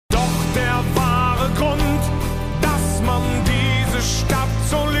der wahre Grund, dass man diese Stadt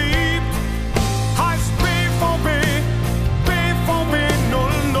so liebt, heißt BVB, BVB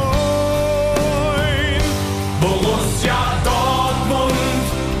 09. Borussia Dortmund,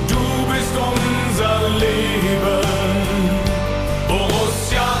 du bist unser Leben.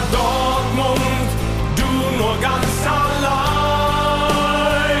 Borussia Dortmund, du nur ganz allein.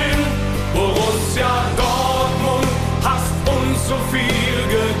 Borussia Dortmund, hast uns so viel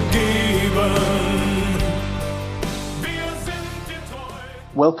gegeben. Wir sind dir treu.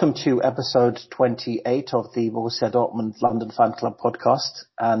 Welcome to episode 28 of the Borussia Dortmund London Fan Club podcast.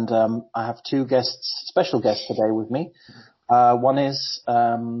 And I have two guests, special guests today with me. One is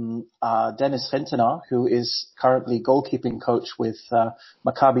Dennis Gentenaar, who is currently goalkeeping coach with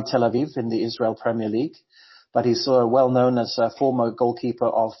Maccabi Tel Aviv in the Israel Premier League. But he's well known as a former goalkeeper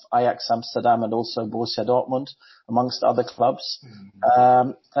of Ajax Amsterdam and also Borussia Dortmund, amongst other clubs.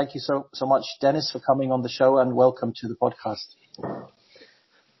 Thank you so much, Dennis, for coming on the show, and welcome to the podcast.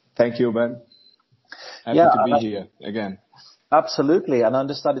 Thank you, Ben. Happy to be here again. Absolutely. And I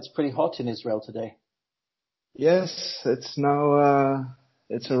understand it's pretty hot in Israel today. Yes, it's now,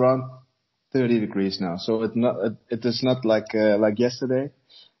 it's around 30 degrees now. So it is not like yesterday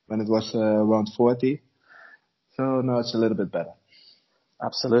when it was around 40. So now it's a little bit better.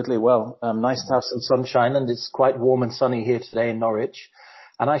 Absolutely. Well, nice to have some sunshine, and it's quite warm and sunny here today in Norwich.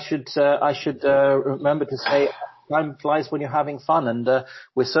 And I should remember to say, time flies when you're having fun, and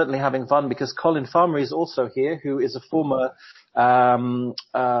we're certainly having fun because Colin Farmery is also here, who is a former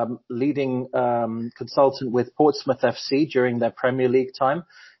leading consultant with Portsmouth FC during their Premier League time.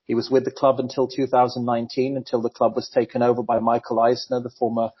 He was with the club until 2019, until the club was taken over by Michael Eisner, the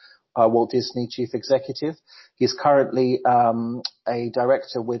former Walt Disney chief executive. He's currently a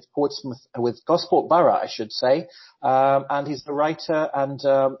director with Portsmouth, with Gosport Borough, I should say, and he's a writer and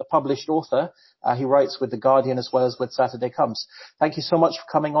a published author. He writes with The Guardian as well as with Saturday Comes. Thank you so much for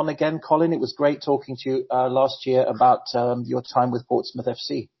coming on again, Colin. It was great talking to you last year about your time with Portsmouth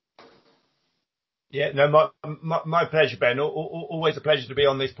FC. Yeah, no, my pleasure, Ben. Always a pleasure to be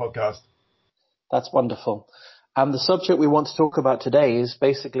on this podcast. That's wonderful. And the subject we want to talk about today is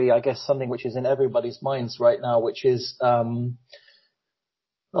basically, I guess, something which is in everybody's minds right now, which is, I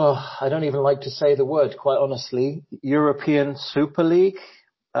don't even like to say the word, quite honestly, European Super League.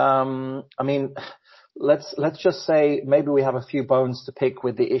 I mean, let's just say maybe we have a few bones to pick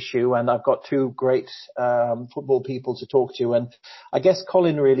with the issue, and I've got two great football people to talk to, and I guess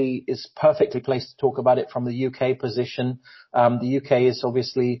Colin really is perfectly placed to talk about it from the UK position. The UK is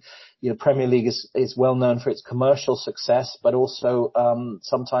obviously, Premier League is well known for its commercial success, but also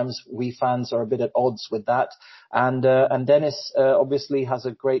sometimes we fans are a bit at odds with that. And Dennis obviously has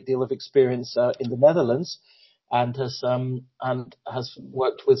a great deal of experience in the Netherlands, and has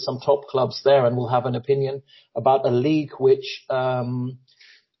worked with some top clubs there, and will have an opinion about a league which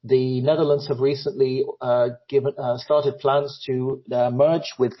the Netherlands have recently started plans to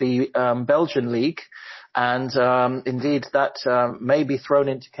merge with the Belgian league, and indeed that may be thrown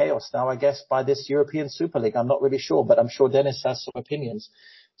into chaos now, I guess, by this European Super League. I'm not really sure, but I'm sure Dennis has some opinions.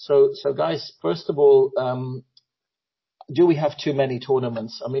 So guys, first of all, do we have too many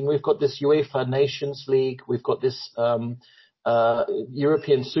tournaments? I mean, we've got this UEFA Nations League, we've got this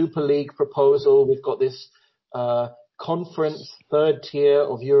European Super League proposal, we've got this conference third tier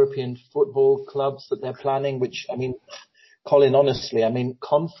of European football clubs that they're planning, which, I mean, Colin, honestly, I mean,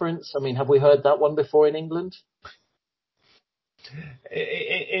 conference, I mean, have we heard that one before in England?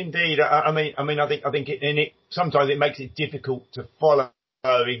 Indeed. I think sometimes it makes it difficult to follow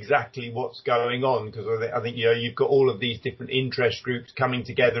exactly what's going on, because I think you've got all of these different interest groups coming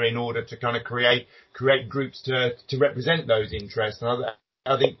together in order to kind of create groups to represent those interests. And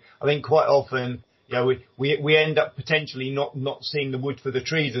I think quite often we end up potentially not seeing the wood for the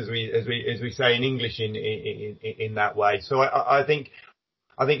trees, as we say in English in that way. So I think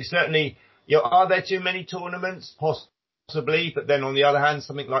certainly, are there too many tournaments? Possibly, but then on the other hand,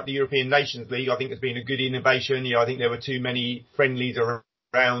 something like the European Nations League, I think, has been a good innovation. I think there were too many friendlies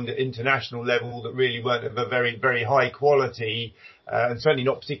around international level that really weren't of a very, very high quality, and certainly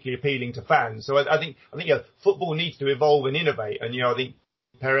not particularly appealing to fans. So I think football needs to evolve and innovate. And I think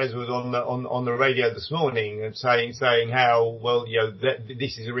Perez was on the radio this morning and saying how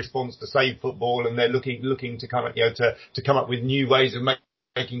this is a response to save football, and they're looking to come up with new ways of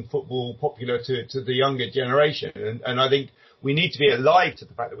making football popular to the younger generation. And I think we need to be alive to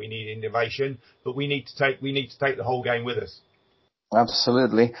the fact that we need innovation, but we need to take the whole game with us.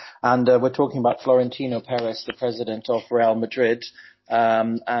 Absolutely. And we're talking about Florentino Perez, the president of Real Madrid.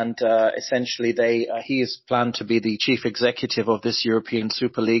 and essentially he is planned to be the chief executive of this European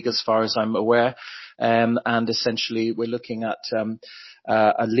Super League, as far as I'm aware. And essentially we're looking at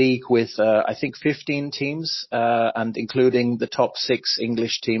a league with I think 15 teams, and including the top 6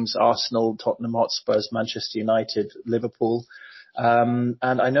 English teams: Arsenal, Tottenham Hotspurs, Manchester United, Liverpool. And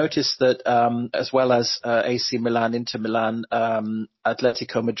I noticed that as well as AC Milan, Inter Milan,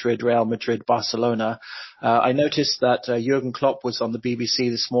 Atletico Madrid, Real Madrid, Barcelona, I noticed that Jurgen Klopp was on the BBC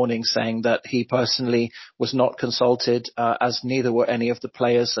this morning saying that he personally was not consulted, as neither were any of the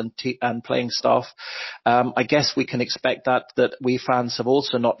players and playing staff. I guess we can expect that we fans have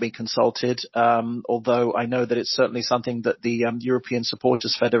also not been consulted, although I know that it's certainly something that the European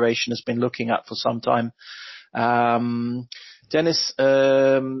Supporters Federation has been looking at for some time. Dennis,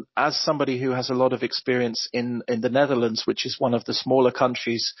 as somebody who has a lot of experience in the Netherlands, which is one of the smaller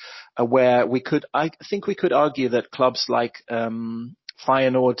countries, where I think we could argue that clubs like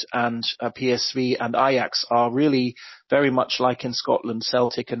Feyenoord and PSV and Ajax are really very much like in Scotland.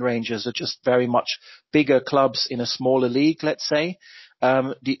 Celtic and Rangers are just very much bigger clubs in a smaller league, let's say.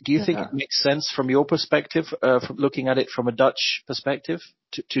 Do you think it makes sense from your perspective, from looking at it from a Dutch perspective,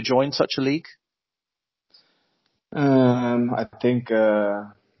 to join such a league? I think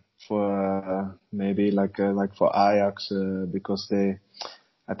for maybe like for Ajax, because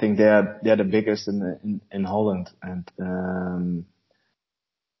I think they are the biggest in Holland, and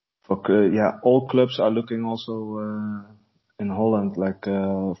all clubs are looking also in Holland like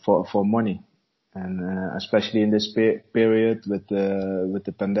for money, and especially in this period with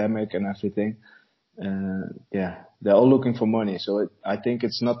the pandemic and everything. They're all looking for money. So I think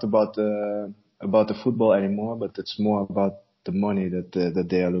it's not about the football anymore, but it's more about the money that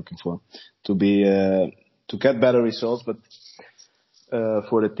they are looking for to get better results, but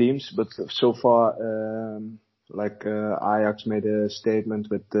for the teams. But so far, Ajax made a statement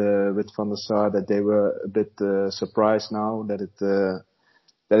with Van der Sar that they were a bit surprised now that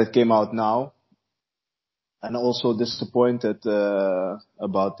it came out now, and also disappointed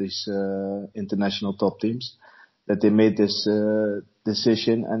about these international top teams, that they made this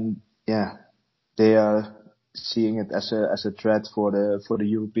decision. And they are seeing it as a threat for the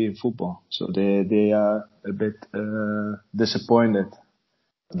European football. So they are a bit disappointed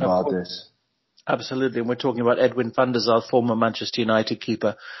about this. Absolutely. And we're talking about Edwin van der Sar, former Manchester United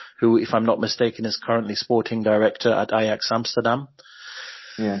keeper, who, if I'm not mistaken, is currently sporting director at Ajax Amsterdam.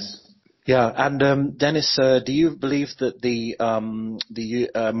 Yes. Yeah, and Dennis, do you believe that the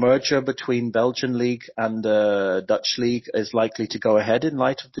merger between Belgian League and Dutch League is likely to go ahead in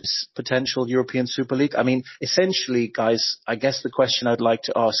light of this potential European Super League? I mean, essentially, guys, I guess the question I'd like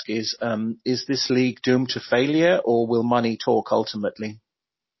to ask is this league doomed to failure, or will money talk ultimately?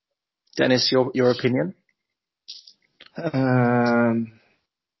 Dennis, your opinion?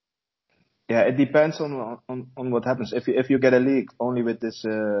 It depends on what happens. If you get a league only with this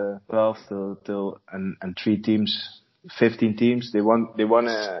 12 till and 3 teams, 15 teams, they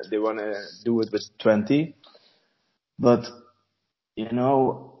wanna do it with 20. But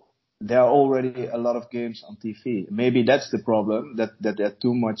there are already a lot of games on TV. Maybe that's the problem, that there are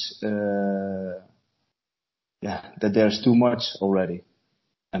too much. That there's too much already,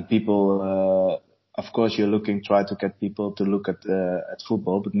 and people. Of course, try to get people to look at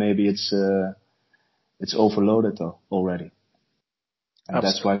football, but maybe it's overloaded already, and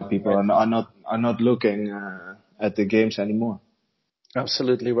that's why people are not looking at the games anymore.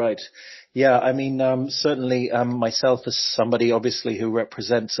 Absolutely right. Yeah, I mean, certainly myself, as somebody obviously who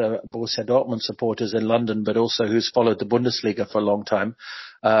represents Borussia Dortmund supporters in London, but also who's followed the Bundesliga for a long time,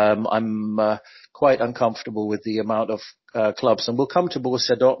 I'm quite uncomfortable with the amount of clubs. And we'll come to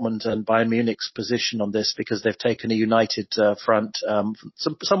Borussia Dortmund and Bayern Munich's position on this, because they've taken a united front,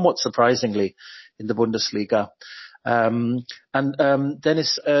 somewhat surprisingly, in the Bundesliga.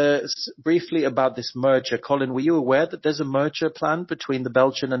 Dennis, briefly about this merger. Colin, were you aware that there's a merger plan between the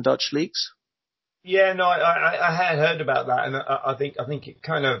Belgian and Dutch leagues? Yeah, no, I had heard about that, and I think it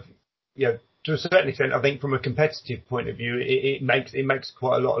kind of, to a certain extent, I think from a competitive point of view, it makes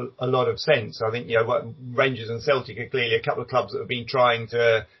quite a lot of sense. I think Rangers and Celtic are clearly a couple of clubs that have been trying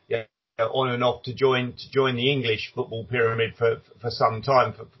to on and off to join the English football pyramid for some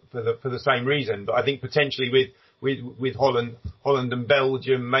time for the same reason. But I think potentially with Holland and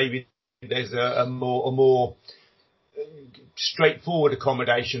Belgium, maybe there's a more straightforward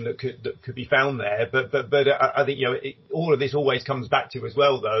accommodation that could be found there. But I think all of this always comes back to as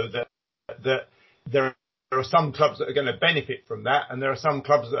well, though, that there are some clubs that are going to benefit from that, and there are some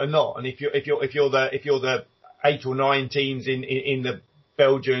clubs that are not. And if you're the 8 or 9 teams in the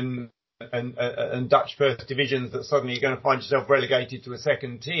Belgian and Dutch first divisions that suddenly you're going to find yourself relegated to a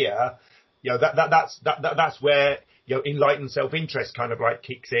second tier, that's where enlightened self-interest kind of like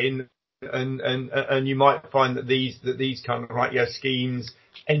kicks in, and you might find that these kind of like schemes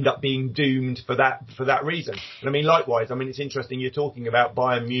end up being doomed for that reason. And I mean, likewise, I mean, it's interesting you're talking about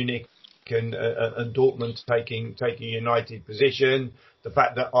Bayern Munich and Dortmund taking a united position, the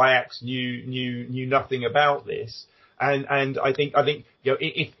fact that Ajax knew nothing about this, and I think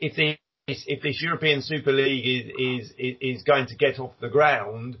if this European Super League is going to get off the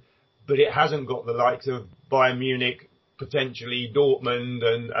ground, but it hasn't got the likes of Bayern Munich, potentially Dortmund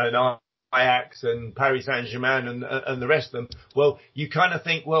and Ajax and Paris Saint-Germain and the rest of them, well, you kind of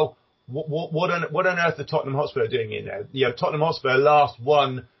think, well, what on earth are Tottenham Hotspur doing in there? Tottenham Hotspur last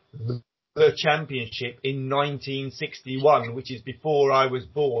won the championship in 1961, which is before I was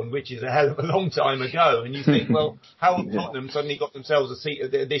born, which is a hell of a long time ago. And you think, well, how have Tottenham suddenly got themselves a seat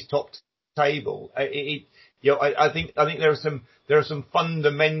at this top table? I think there are some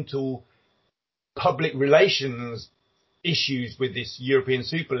fundamental public relations issues with this European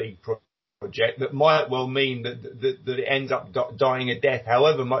Super League project that might well mean that it ends up dying a death,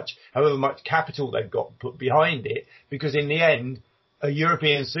 however much capital they've got put behind it, because in the end, a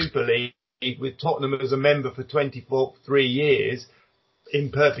European Super League with Tottenham as a member for 23 years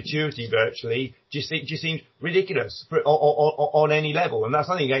in perpetuity virtually just seems ridiculous on any level. And that's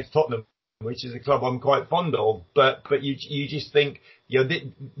nothing against Tottenham, which is a club I'm quite fond of, but you just think,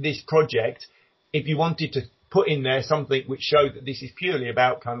 this project, if you wanted to put in there something which showed that this is purely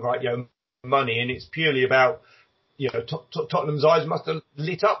about kind of like money, and it's purely about Tottenham's eyes must have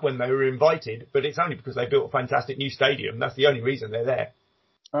lit up when they were invited, but it's only because they built a fantastic new stadium. That's the only reason they're there.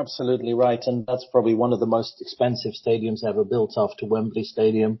 Absolutely right, and that's probably one of the most expensive stadiums ever built after Wembley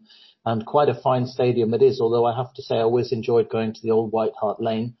Stadium, and quite a fine stadium it is, although I have to say I always enjoyed going to the old White Hart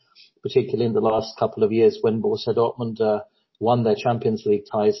Lane, particularly in the last couple of years when Borussia Dortmund won their Champions League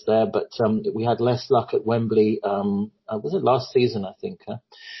ties there, but we had less luck at Wembley, was it last season, I think?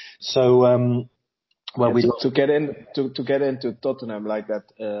 So, to get into Tottenham like that,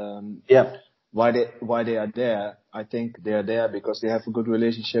 why they are there, I think they are there because they have a good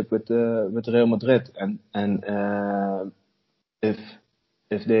relationship with Real Madrid, and if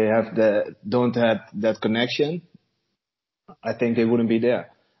they don't have that connection, I think they wouldn't be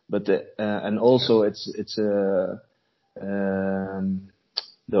there. But and also it's the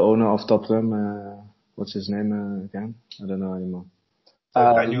owner of Tottenham, what's his name again? I don't know anymore.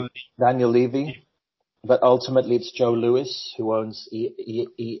 Daniel Levy. But ultimately, it's Joe Lewis who owns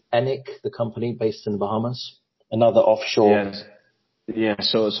ENIC, the company based in Bahamas, another offshore.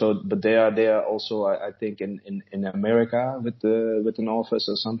 Yes. So, but they are also, I think, in America with an office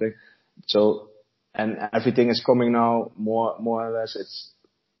or something. So, and everything is coming now more or less. It's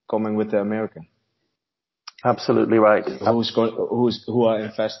coming with the American. Absolutely right. Who are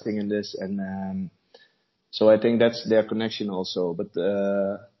investing in this, and so I think that's their connection also. But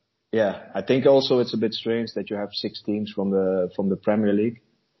I think also it's a bit strange that you have 6 teams from the Premier League,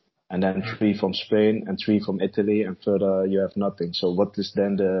 and then 3 from Spain and 3 from Italy, and further you have nothing. So what is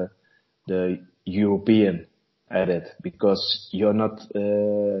then the European added? Because you're not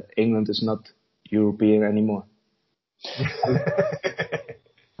England is not European anymore.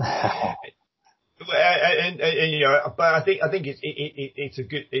 But I think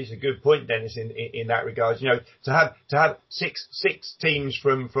it's a good point, Dennis, in that regard. To have six teams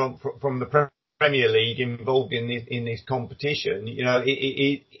from the Premier League involved in this competition,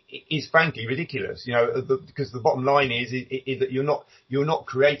 it is frankly ridiculous. Because the bottom line is that you're not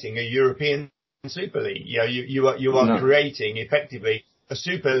creating a European Super League. You are creating effectively a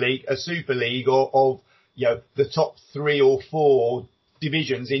Super League of the top 3 or 4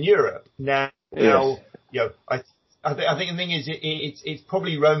 divisions in Europe. Now, I think the thing is, it's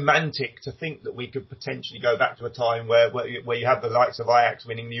probably romantic to think that we could potentially go back to a time where you have the likes of Ajax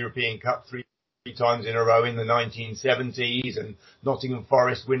winning the European Cup 3 times in a row in the 1970s, and Nottingham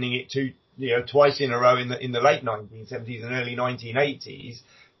Forest winning it twice in a row in the late 1970s and early 1980s.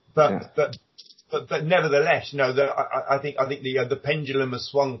 But nevertheless, I think the pendulum has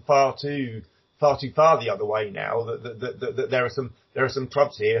swung far too far the other way now. That there are some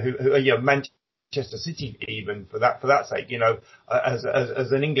clubs here who Manchester City, even for that sake, as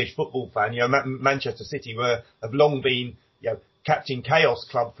an English football fan, Manchester City have long been, Captain Chaos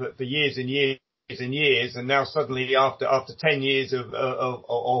club for years and years and years, and now suddenly after 10 years of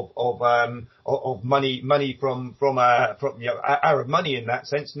money from Arab money in that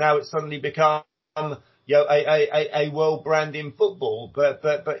sense, now it's suddenly become a world brand in football, but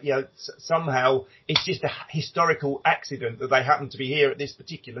somehow it's just a historical accident that they happen to be here at this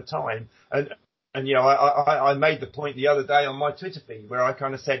particular time. And I made the point the other day on my Twitter feed where I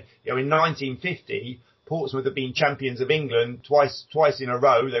kind of said, in 1950, Portsmouth had been champions of England twice in a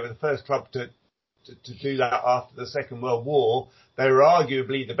row. They were the first club to do that after the Second World War. They were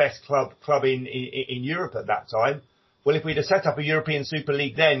arguably the best club in Europe at that time. Well, if we'd have set up a European Super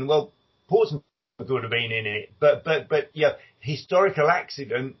League then, well, Portsmouth would have been in it. But historical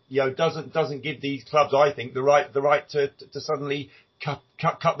accident, doesn't give these clubs, I think, the right to suddenly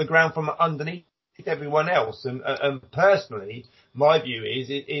cut the ground from underneath everyone else. And personally, my view is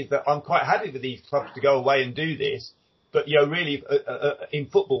that I'm quite happy for these clubs to go away and do this. But, really, in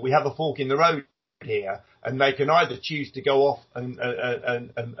football, we have a fork in the road here, and they can either choose to go off and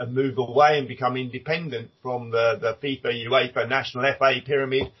move away and become independent from the FIFA, UEFA, National FA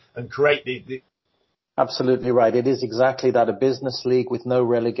pyramid and create the Absolutely right. It is exactly that, a business league with no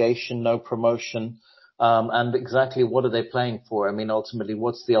relegation, no promotion. And exactly what are they playing for? I mean, ultimately,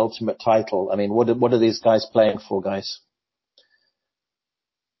 what's the ultimate title? I mean, what are these guys playing for, guys?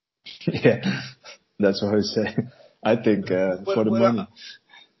 Yeah, that's what I say. I think for the money.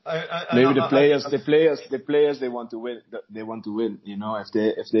 Maybe the players they want to win. They want to win.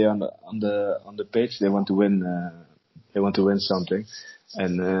 If they on the pitch, they want to win. They want to win something,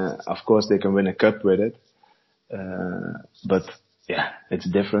 and of course they can win a cup with it. But yeah, it's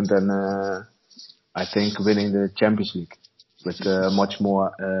different than I think winning the Champions League with much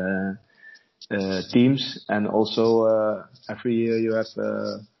more teams, and also every year you have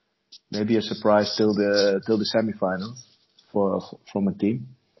maybe a surprise till the semi-final from a team.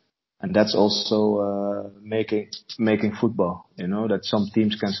 And that's also making football, that some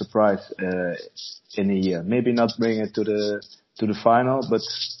teams can surprise in a year. Maybe not bring it to the final, but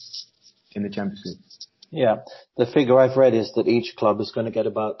in the Champions League. Yeah, the figure I've read is that each club is going to get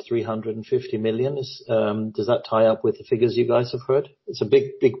about 350 million. Does that tie up with the figures you guys have heard? It's a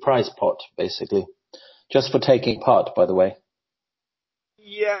big prize pot, basically, just for taking part, by the way.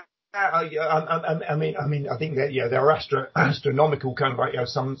 Yeah. I mean, I think that there are astronomical kind of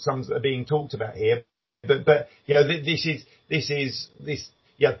sums that are being talked about here, but this is if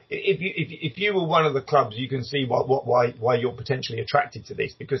you were one of the clubs, you can see why you're potentially attracted to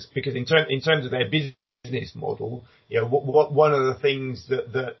this, because in terms of their business model, one of the things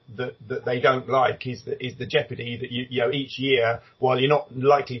that they don't like is the jeopardy that each year, while you're not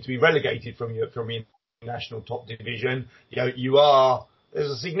likely to be relegated from your national top division, there's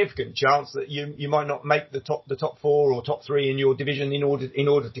a significant chance that you might not make the top four or top three in your division in order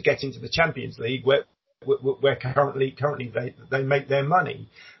to get into the Champions League, where currently they make their money.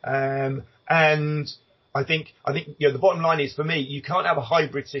 And I think the bottom line is, for me, you can't have a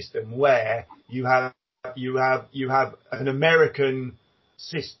hybrid system where you have an American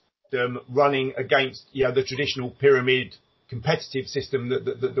system running against the traditional pyramid competitive system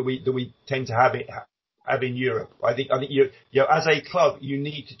that we tend to have in Europe. I think you as a club, you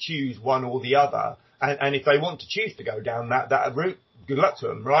need to choose one or the other, and if they want to choose to go down that route, good luck to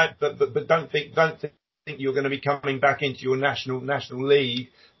them, right? But don't think you're going to be coming back into your national league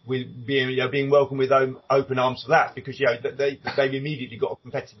with being welcomed with open arms for that, because they've immediately got a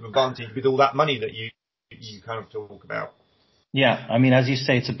competitive advantage with all that money that you kind of talk about. Yeah, I mean, as you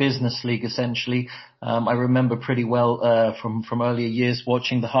say, it's a business league, essentially. I remember pretty well from earlier years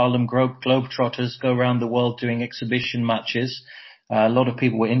watching the Harlem Globetrotters go around the world doing exhibition matches. A lot of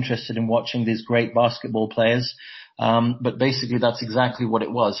people were interested in watching these great basketball players. But basically that's exactly what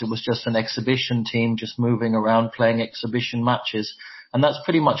it was. It was just an exhibition team just moving around playing exhibition matches. And that's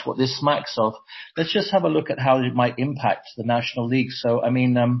pretty much what this smacks of. Let's just have a look at how it might impact the National League. So, I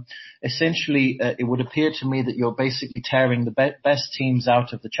mean, essentially, it would appear to me that you're basically tearing the best teams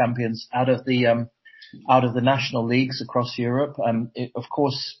out of the champions, out of the national leagues across Europe. Of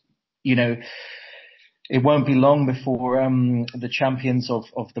course, it won't be long before the champions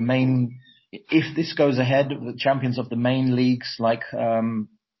of the main, if this goes ahead, the champions of the main leagues like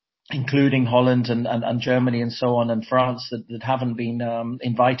including Holland and Germany and so on, and France that haven't been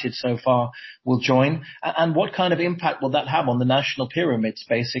invited so far, will join. And what kind of impact will that have on the national pyramids?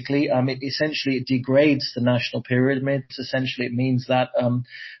 Basically, it degrades the national pyramids. Essentially, it means that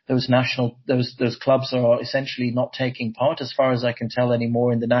those clubs are essentially not taking part, as far as I can tell,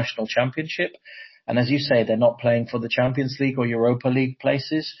 anymore in the national championship. And as you say, they're not playing for the Champions League or Europa League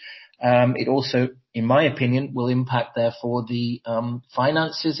places. It also, in my opinion, will impact, therefore, the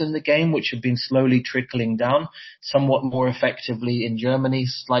finances in the game, which have been slowly trickling down, somewhat more effectively in Germany,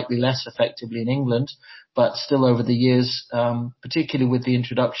 slightly less effectively in England. but still over the years, particularly with the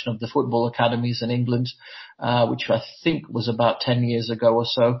introduction of the football academies in England, which I think was about 10 years ago or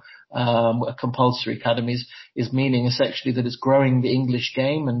so, compulsory academies, is meaning essentially that it's growing the English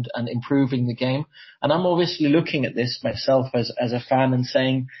game and improving the game. And I'm obviously looking at this myself as a fan and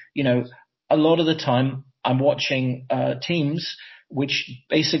saying, a lot of the time I'm watching teams which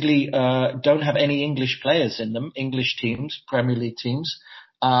basically don't have any English players in them, English teams, Premier League teams,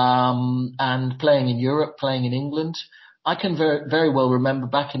 and playing in Europe, playing in England. I can very, very well remember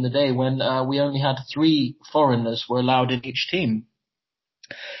back in the day when we only had 3 foreigners were allowed in each team.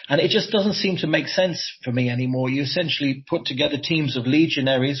 And it just doesn't seem to make sense for me anymore. You essentially put together teams of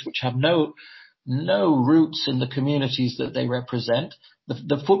legionaries which have no roots in the communities that they represent.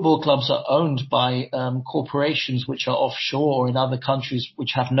 The football clubs are owned by corporations which are offshore or in other countries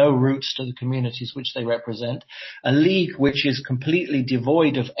which have no roots to the communities which they represent. A league which is completely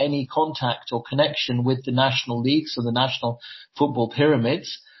devoid of any contact or connection with the national leagues or the national football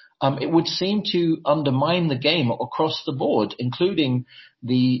pyramids. It would seem to undermine the game across the board, including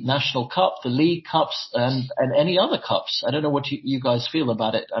the National Cup, the League Cups, and any other cups. I don't know what you guys feel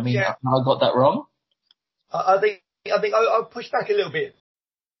about it. I mean, have I got that wrong? I think I'll push back a little bit.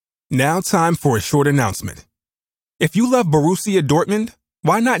 Now time for a short announcement. If you love Borussia Dortmund,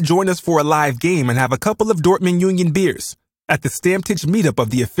 why not join us for a live game and have a couple of Dortmund Union beers at the Stammtisch meetup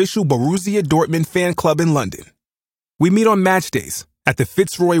of the official Borussia Dortmund fan club in London? We meet on match days at the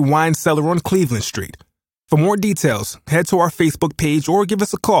Fitzroy Wine Cellar on Cleveland Street. For more details, head to our Facebook page or give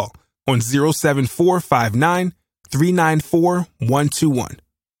us a call on 07459 394 121.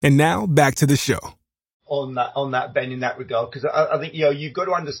 And now back to the show. On that, Ben, in that regard, because I think you've got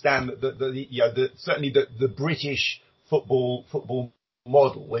to understand that certainly the British football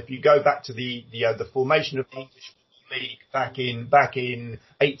model. If you go back to the formation of the English Football League back in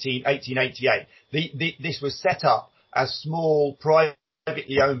 1888, this was set up as small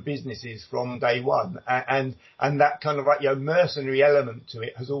privately owned businesses from day one, and that kind of mercenary element to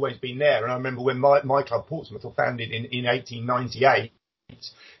it has always been there. And I remember when my club Portsmouth was founded in 1898,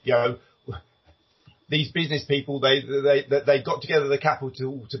 these business people, they got together the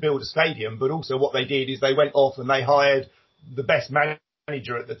capital to build a stadium, but also what they did is they went off and they hired the best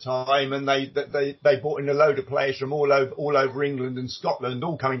manager at the time, and they brought in a load of players from all over England and Scotland,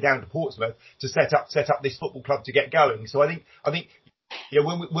 all coming down to Portsmouth to set up this football club to get going. So I think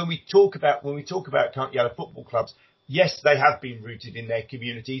when we talk about football clubs, yes, they have been rooted in their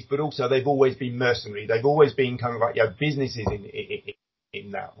communities, but also they've always been mercenary. They've always been kind of businesses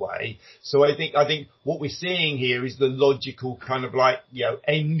in that way. So I think what we're seeing here is the logical kind of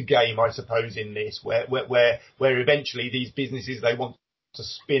end game, I suppose, in this, where eventually these businesses, they want to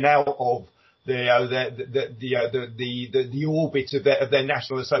spin out of the orbit of their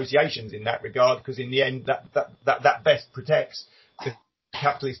national associations in that regard, because in the end that best protects the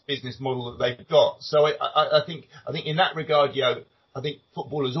capitalist business model that they've got. So I think in that regard, I think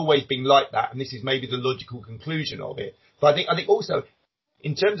football has always been like that, and this is maybe the logical conclusion of it. But I think also,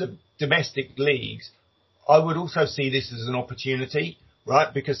 in terms of domestic leagues, I would also see this as an opportunity,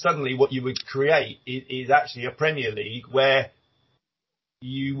 right? Because suddenly what you would create is actually a Premier League where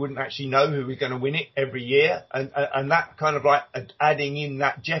you wouldn't actually know who was going to win it every year. And that kind of adding in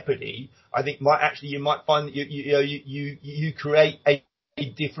that jeopardy, I think you might find that you create a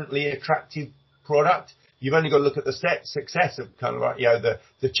differently attractive product. You've only got to look at the success of kind of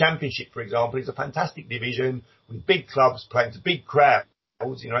the Championship, for example, is a fantastic division with big clubs playing to big crowds.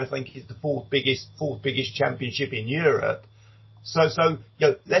 I think it's the fourth biggest championship in Europe. So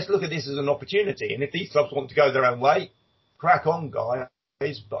let's look at this as an opportunity. And if these clubs want to go their own way, crack on, guys.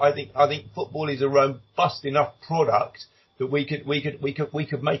 But I think football is a robust enough product that we could make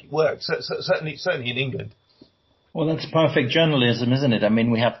it work. So, certainly in England. Well, that's perfect journalism, isn't it? I mean,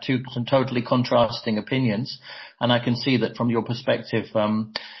 we have some totally contrasting opinions, and I can see that from your perspective.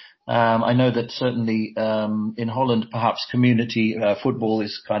 I know that certainly in Holland, perhaps community football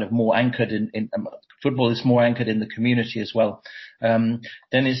is kind of more anchored in football is more anchored in the community as well.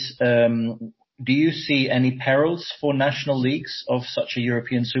 Dennis, do you see any perils for national leagues of such a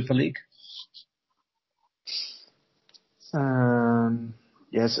European Super League?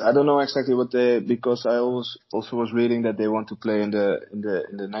 Yes, I don't know exactly because I also was reading that they want to play in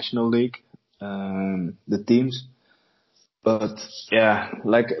the national league, the teams. But yeah,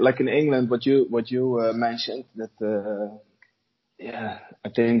 like in England, what you mentioned, that I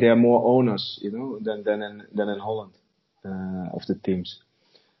think there are more owners, than in Holland, of the teams.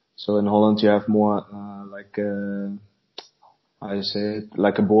 So in Holland you have more how you say it,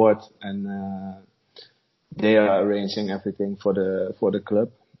 like a board, and they are arranging everything for the club.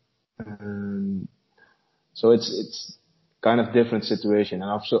 So it's kind of different situation.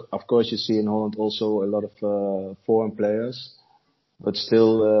 And of course you see in Holland also a lot of foreign players, but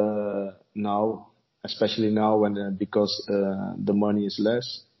still now, especially now when because the money is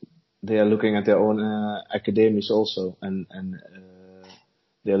less, they are looking at their own academies also, and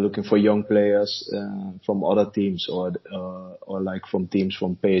they are looking for young players from other teams or like from teams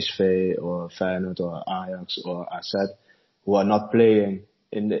from PSV or Feyenoord or Ajax or AZ who are not playing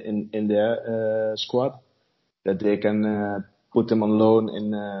in their squad, that they can put them on loan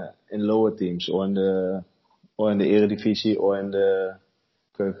in lower teams or in the Eredivisie or in the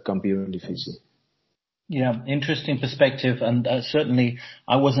Keukenkampioen-divisie. Yeah, interesting perspective, and certainly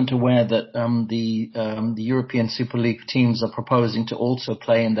I wasn't aware that the European Super League teams are proposing to also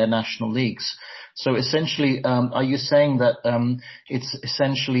play in their national leagues. So essentially, are you saying that it's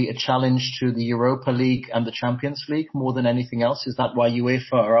essentially a challenge to the Europa League and the Champions League more than anything else? Is that why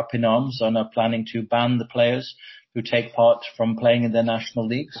UEFA are up in arms and are planning to ban the players who take part from playing in their national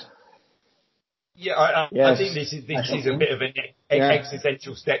leagues? Yeah, Yes. I think this is a bit of an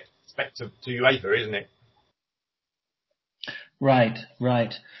existential step to UEFA, isn't it? Right.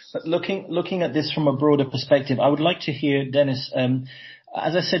 But looking at this from a broader perspective, I would like to hear, Dennis,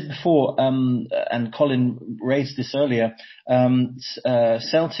 as I said before, and Colin raised this earlier,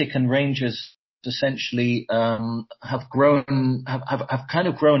 Celtic and Rangers essentially have kind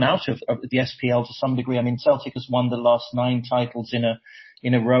of grown out of the SPL to some degree. I mean, Celtic has won the last 9 titles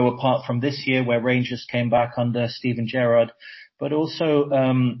in a row, apart from this year where Rangers came back under Steven Gerrard, but also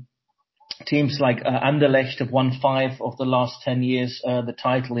teams like Anderlecht have won 5 of the last 10 years, the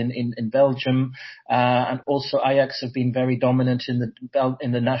title in Belgium, and also Ajax have been very dominant in the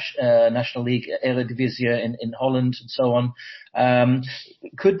National League, Eredivisie in Holland, and so on.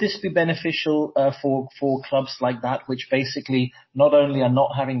 Could this be beneficial for clubs like that, which basically not only are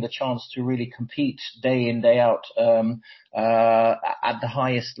not having the chance to really compete day in, day out at the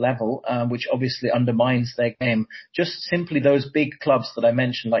highest level, which obviously undermines their game? Just simply those big clubs that I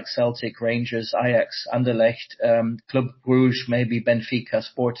mentioned, like Celtic, Rangers, Ajax, Anderlecht, Club Brugge, maybe Benfica,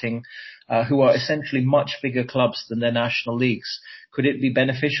 Sporting, who are essentially much bigger clubs than their national leagues. Could it be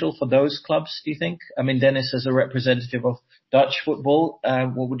beneficial for those clubs, do you think? I mean, Dennis, as a representative of Dutch football,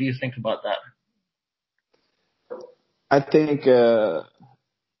 what do you think about that? I think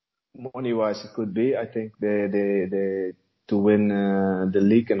money-wise it could be. I think they to win the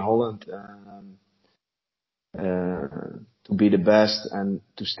league in Holland, to be the best and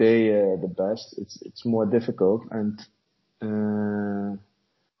to stay the best, it's more difficult. And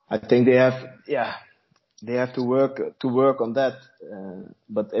I think they have to work on that.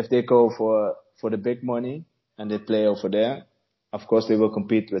 But if they go for the big money and they play over there, of course they will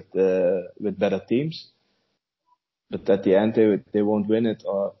compete with better teams. But at the end they won't win it,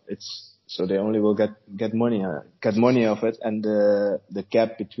 or so they only will get money off it, and the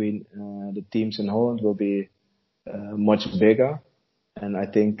gap between the teams in Holland will be much bigger. And I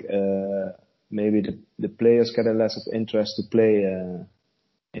think maybe the players get a less of interest to play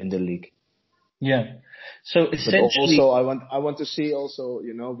in the league. Yeah. So essentially, but also I want to see also,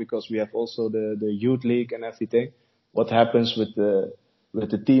 because we have also the youth league and everything. What happens with the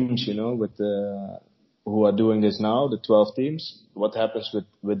teams, who are doing this now, the 12 teams? What happens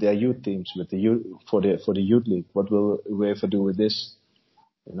with their youth teams, with the youth for the youth league? What will UEFA do with this?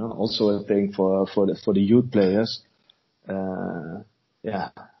 Also a thing for the youth players.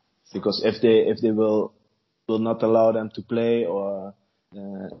 Because if they will not allow them to play or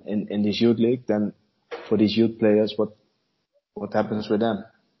in this youth league, then for these youth players, what happens with them?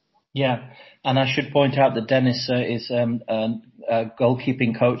 Yeah, and I should point out that Dennis is a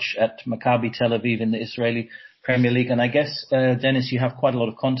goalkeeping coach at Maccabi Tel Aviv in the Israeli Premier League, and I guess Dennis, you have quite a lot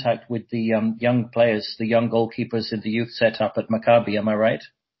of contact with the young players, the young goalkeepers in the youth setup at Maccabi. Am I right?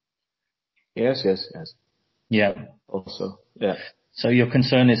 Yes. Yeah. Also, yeah. So your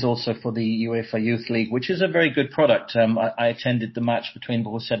concern is also for the UEFA Youth League, which is a very good product. I attended the match between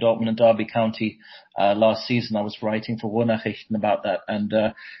Borussia Dortmund and Derby County last season. I was writing for Ruhrnachrichten about that. And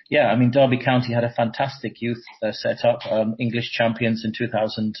Derby County had a fantastic youth setup, English champions in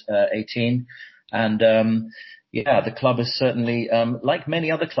 2018. And the club has certainly, like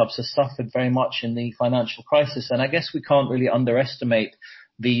many other clubs, has suffered very much in the financial crisis. And I guess we can't really underestimate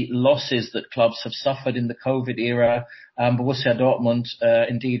the losses that clubs have suffered in the COVID era. Borussia Dortmund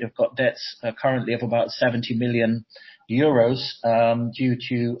indeed have got debts currently of about 70 million euros due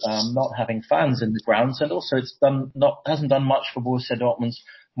to not having fans in the grounds, and also hasn't done much for Borussia Dortmund's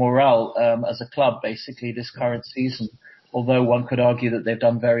morale as a club basically this current season. although one could argue that they've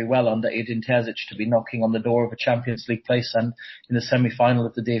done very well under Edin Terzic to be knocking on the door of a Champions League place and in the semi-final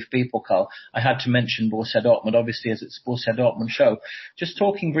of the DFB Pokal. I had to mention Borussia Dortmund, obviously, as it's a Borussia Dortmund show. Just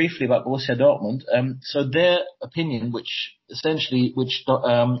talking briefly about Borussia Dortmund, so their opinion, which Aki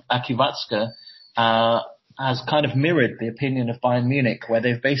Watzke has kind of mirrored the opinion of Bayern Munich, where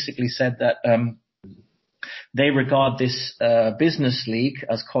they've basically said that they regard this business league,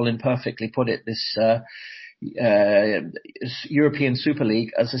 as Colin perfectly put it, this European Super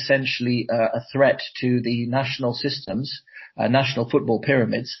League, as essentially a threat to the national systems, national football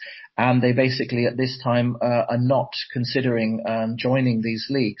pyramids, and they basically at this time are not considering joining these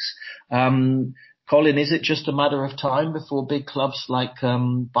leagues. Colin, is it just a matter of time before big clubs like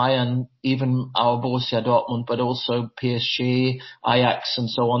Bayern, even our Borussia Dortmund, but also PSG, Ajax and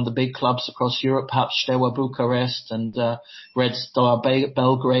so on, the big clubs across Europe, perhaps Steaua Bucharest and Red Star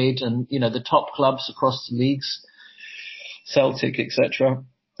Belgrade and, the top clubs across the leagues, Celtic, etc.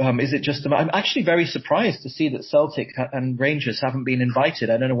 Is it just I'm actually very surprised to see that Celtic and Rangers haven't been invited.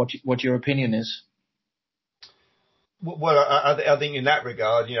 I don't know what your opinion is. Well, I think in that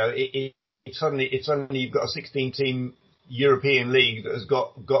regard, it's suddenly you've got a 16-team European league that has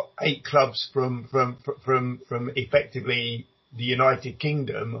got 8 clubs from effectively the United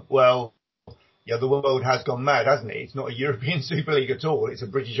Kingdom. Well, the world has gone mad, hasn't it? It's not a European Super League at all. It's a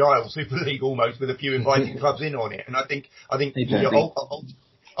British Isles Super League almost, with a few invited clubs in on it. And I think exactly.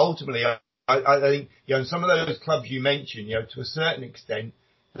 Ultimately, I think some of those clubs you mentioned, to a certain extent,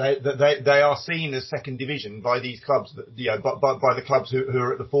 they are seen as second division by these clubs, by the clubs who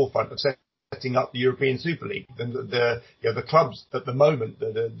are at the forefront of setting up the European Super League. The clubs at the moment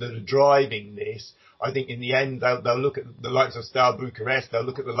that are driving this, I think in the end they'll look at the likes of Steaua Bucharest, they'll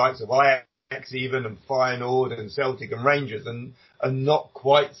look at the likes of Ajax even, and Feyenoord and Celtic and Rangers, and not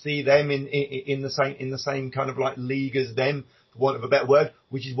quite see them in the same kind of like league as them, for want of a better word,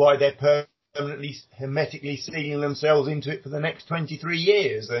 which is why they're permanently hermetically sealing themselves into it for the next 23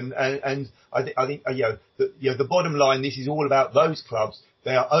 years. And I think the bottom line, this is all about those clubs.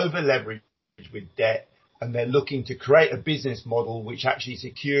 They are over leveraged with debt, and they're looking to create a business model which actually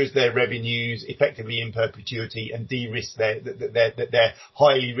secures their revenues effectively in perpetuity and de-risk their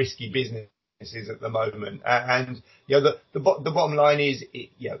highly risky businesses at the moment. And the bottom line is,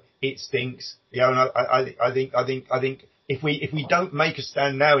 it stinks. And I think if we don't make a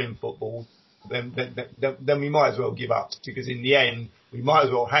stand now in football, then we might as well give up, because in the end we might as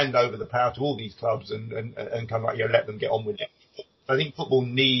well hand over the power to all these clubs and kind of let them get on with it. I think football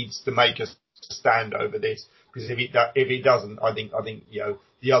needs to make a stand over this, because if it doesn't, I think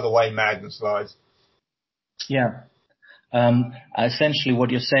the other way madness lies. Yeah. Essentially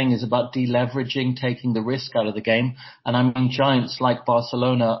what you're saying is about deleveraging, taking the risk out of the game. And I mean, giants like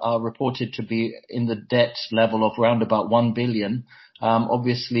Barcelona are reported to be in the debt level of around about 1 billion.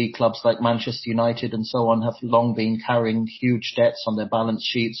 Obviously clubs like Manchester United and so on have long been carrying huge debts on their balance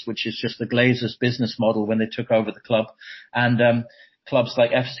sheets, which is just the Glazers' business model when they took over the club. And clubs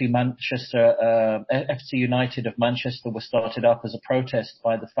like FC United of Manchester were started up as a protest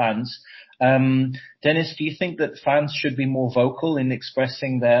by the fans. Dennis, do you think that fans should be more vocal in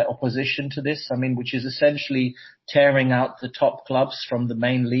expressing their opposition to this? I mean, which is essentially tearing out the top clubs from the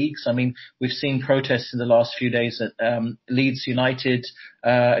main leagues. I mean, we've seen protests in the last few days at Leeds United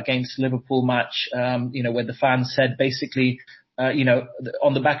against Liverpool match, where the fans said basically,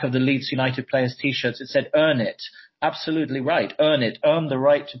 on the back of the Leeds United players' T-shirts, it said, "Earn it." Absolutely right. Earn it. Earn the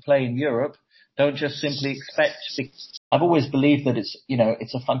right to play in Europe. Don't just simply expect. I've always believed that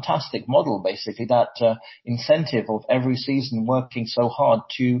it's a fantastic model, basically, that incentive of every season working so hard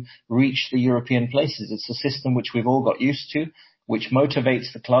to reach the European places. It's a system which we've all got used to, which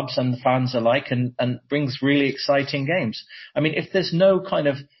motivates the clubs and the fans alike, and brings really exciting games. I mean, if there's no kind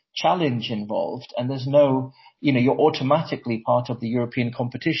of challenge involved and there's no, you're automatically part of the European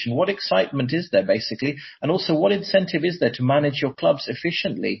competition, what excitement is there, basically? And also, what incentive is there to manage your clubs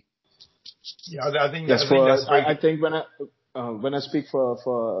efficiently? Yeah, I think yes, that's very I think when I speak for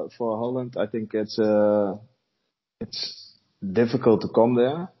Holland, I think it's difficult to come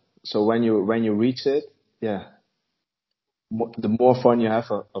there. So when you reach it, the more fun you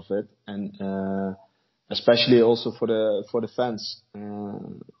have of it, and especially also for the fans.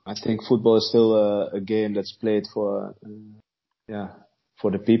 I think football is still a game that's played for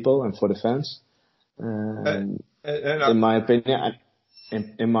the people and for the fans. In my opinion.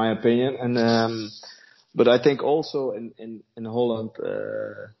 And but I think also in Holland,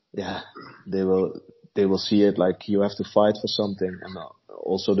 they will see it like you have to fight for something, and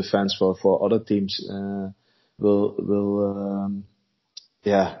also the fans for other teams will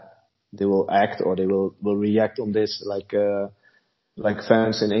they will act or they will react on this like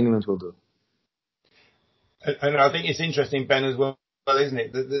fans in England will do. And I think it's interesting, Ben, as well, isn't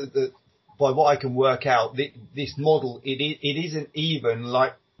it? By what I can work out, this model, it isn't even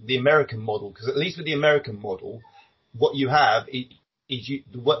like the American model, because at least with the American model, what you have is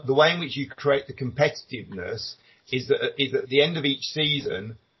the way in which you create the competitiveness is that at the end of each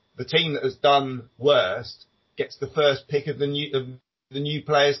season, the team that has done worst gets the first pick of the new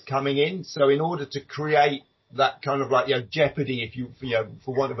players coming in. So in order to create that kind of like, jeopardy, if you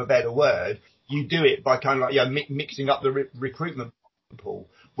for want of a better word, you do it by kind of like, mixing up the recruitment pool.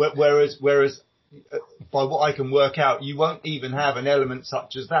 Whereas by what I can work out, you won't even have an element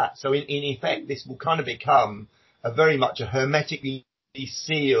such as that. So in effect, this will kind of become very much a hermetically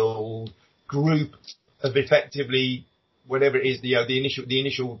sealed group of effectively whatever it is, the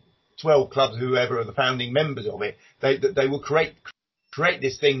initial 12 clubs, whoever are the founding members of it. They will create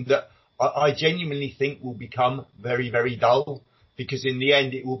this thing that I genuinely think will become very, very dull. Because in the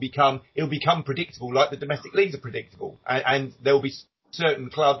end, it'll become predictable, like the domestic leagues are predictable, and there will be certain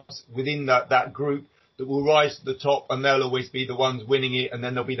clubs within that group that will rise to the top, and they'll always be the ones winning it, and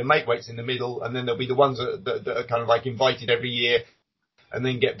then there'll be the mateweights in the middle, and then there'll be the ones that are kind of like invited every year, and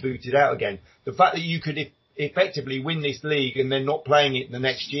then get booted out again. The fact that you could effectively win this league and then not playing it the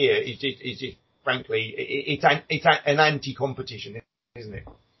next year is just frankly, it's an anti-competition, isn't it?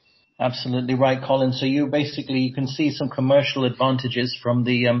 Absolutely right, Colin. So you can see some commercial advantages from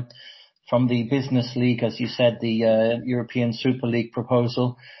the business league, as you said, the European Super League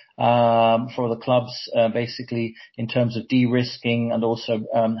proposal for the clubs, basically in terms of de-risking and also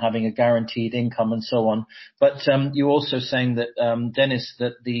having a guaranteed income and so on. But you're also saying that, Dennis,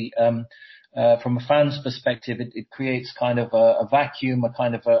 that from a fan's perspective, it creates kind of a vacuum, a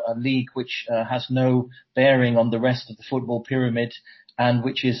kind of a league which has no bearing on the rest of the football pyramid, and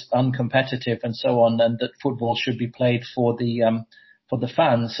which is uncompetitive and so on, and that football should be played for the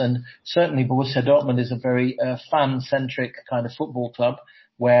fans. And certainly Borussia Dortmund is a very fan-centric kind of football club,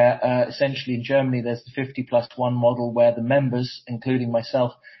 where essentially in Germany there's the 50+1 model, where the members, including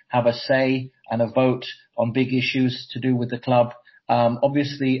myself, have a say and a vote on big issues to do with the club.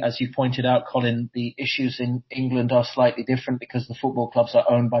 Obviously, as you pointed out, Colin, the issues in England are slightly different because the football clubs are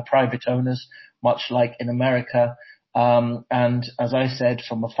owned by private owners, much like in America. And as I said,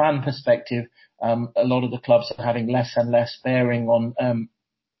 from a fan perspective, a lot of the clubs are having less and less bearing on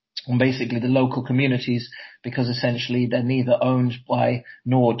basically the local communities, because essentially they're neither owned by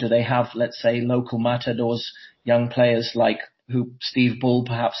nor do they have, let's say, local matadors, young players like who Steve Bull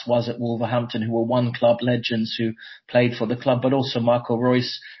perhaps was at Wolverhampton, who were one club legends who played for the club, but also Marco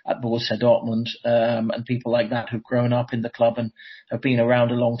Reus at Borussia Dortmund, and people like that who've grown up in the club and have been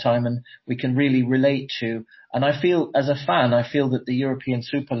around a long time, and we can really relate to. And I feel, as a fan, I feel that the European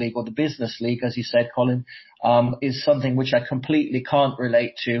Super League, or the Business League, as you said, Colin, is something which I completely can't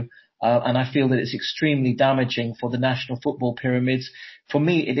relate to. And I feel that it's extremely damaging for the national football pyramids. For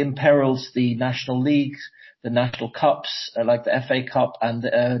me, it imperils the national leagues, the national cups, like the FA Cup and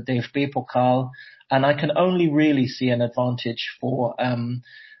the DFB Pokal. And I can only really see an advantage for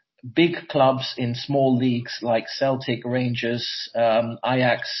big clubs in small leagues like Celtic, Rangers,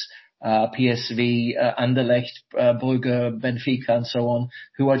 Ajax, PSV, Anderlecht, Brugge, Benfica and so on,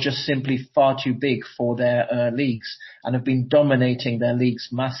 who are just simply far too big for their leagues and have been dominating their leagues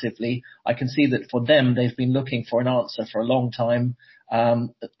massively. I can see that for them, they've been looking for an answer for a long time.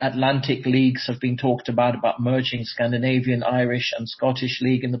 Atlantic leagues have been talked about merging Scandinavian, Irish and Scottish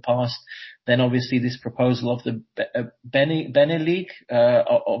league in the past. Then obviously this proposal of the Benelux,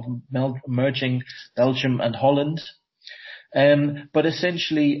 of merging Belgium and Holland. But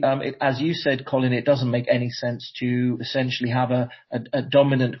essentially, as you said, Colin, it doesn't make any sense to essentially have a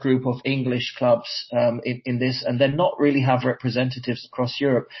dominant group of English clubs in this, and then not really have representatives across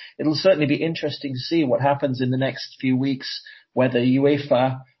Europe. It'll certainly be interesting to see what happens in the next few weeks, whether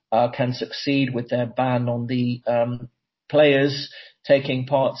UEFA can succeed with their ban on the players taking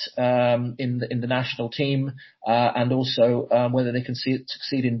part in the national team, and also whether they can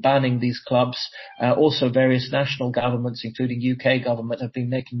succeed in banning these clubs. Also, various national governments, including UK government, have been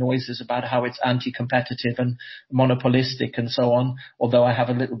making noises about how it's anti-competitive and monopolistic and so on, although I have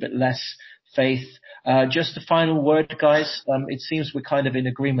a little bit less faith. Just a final word, guys. It seems we're kind of in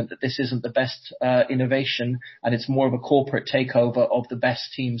agreement that this isn't the best innovation, and it's more of a corporate takeover of the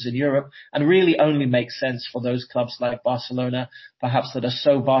best teams in Europe, and really only makes sense for those clubs like Barcelona, perhaps, that are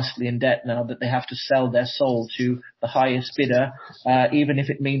so vastly in debt now that they have to sell their soul to the highest bidder, even if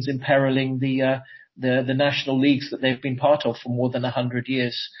it means imperiling the national leagues that they've been part of for more than 100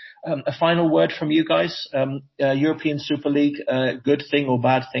 years. A final word from you guys. European Super League, good thing or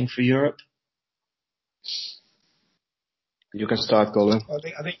bad thing for Europe? You can start, Colin. I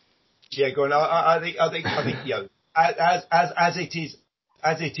think, yeah, go on. I think,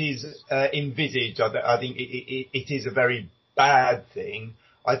 as it is envisaged, I think it is a very bad thing.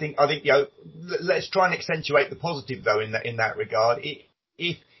 I think, let's try and accentuate the positive though in that regard.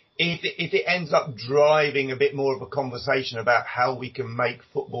 If it ends up driving a bit more of a conversation about how we can make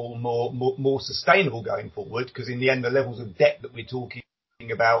football more sustainable going forward, because in the end the levels of debt that we're talking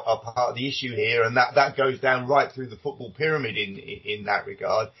about are part of the issue here, and that goes down right through the football pyramid in that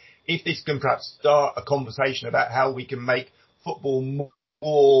regard. If this can perhaps start a conversation about how we can make football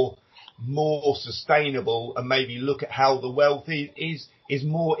more sustainable, and maybe look at how the wealth is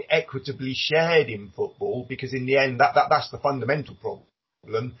more equitably shared in football, because in the end that's the fundamental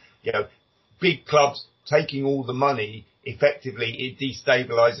problem. Big clubs taking all the money, effectively it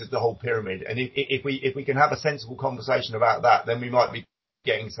destabilizes the whole pyramid. And if we can have a sensible conversation about that, then we might be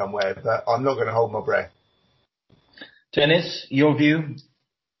getting somewhere. But I'm not going to hold my breath. Dennis, your view?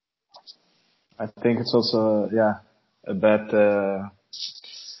 I think it's also a bad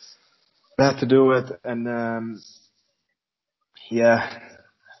to do it, and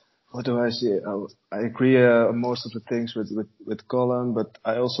what do I see? I agree most of the things with Colin, but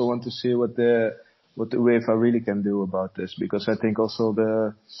I also want to see what the UEFA really can do about this, because I think also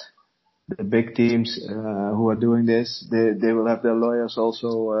the big teams who are doing this, they will have their lawyers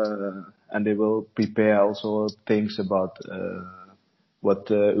also, and they will prepare also things about what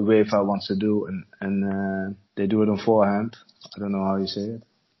UEFA wants to do, and they do it on forehand. I don't know how you say it.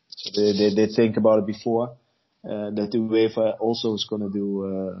 So they think about it before that the UEFA also is going to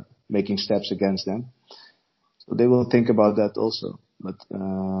do making steps against them. So they will think about that also. But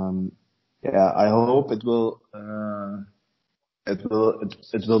I hope it will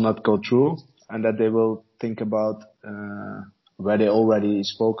not go through, and that they will think about where they already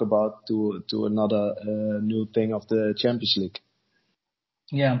spoke about to another new thing of the Champions League.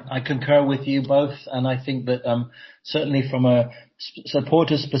 Yeah, I concur with you both, and I think that certainly from a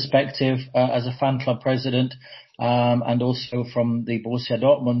supporter's perspective, as a fan club president, and also from the Borussia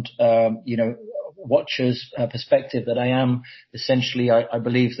Dortmund, watcher's perspective that I am, essentially, I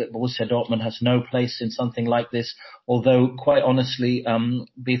believe that Borussia Dortmund has no place in something like this, although quite honestly,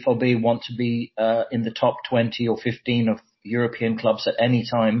 BVB want to be in the top 20 or 15 of European clubs at any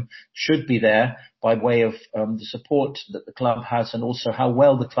time, should be there by way of the support that the club has and also how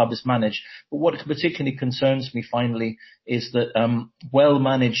well the club is managed. But what particularly concerns me finally is that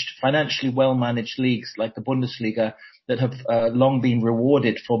financially well-managed leagues like the Bundesliga that have long been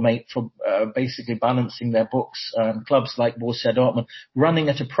rewarded for basically balancing their books, clubs like Borussia Dortmund running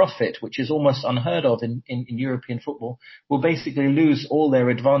at a profit, which is almost unheard of in European football, will basically lose all their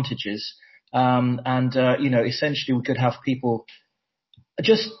advantages. Essentially we could have people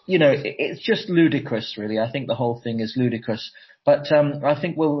it's just ludicrous, really. I think the whole thing is ludicrous. But I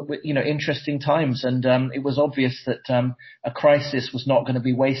think interesting times, and it was obvious that a crisis was not going to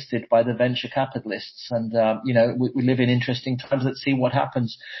be wasted by the venture capitalists. And we live in interesting times. Let's see what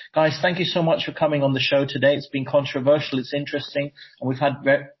happens, guys. Thank you so much for coming on the show today. It's been controversial, it's interesting, and we've had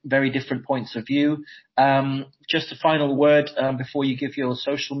very different points of view. Just a final word before you give your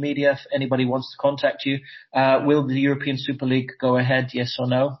social media. If anybody wants to contact you, will the European Super League go ahead? Yes or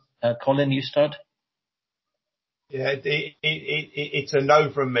no? Colin, you start. Yeah, it's a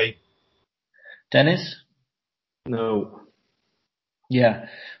no from me. Dennis? No. Yeah.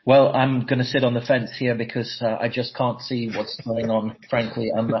 Well, I'm going to sit on the fence here because I just can't see what's going on,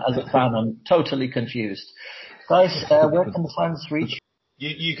 frankly. As a fan, I'm totally confused. Guys, where can the fans reach?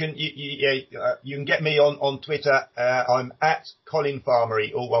 You can get me on Twitter. I'm at Colin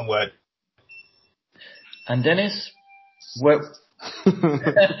Farmery, all one word. And Dennis?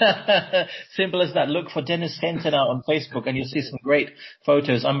 Simple as that. Look for Dennis Gentenaar on Facebook and you'll see some great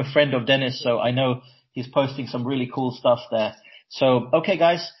photos. I'm a friend of Dennis, so I know he's posting some really cool stuff there. So, okay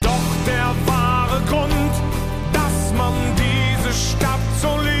guys. Doch der wahre Grund, dass man diese Stadt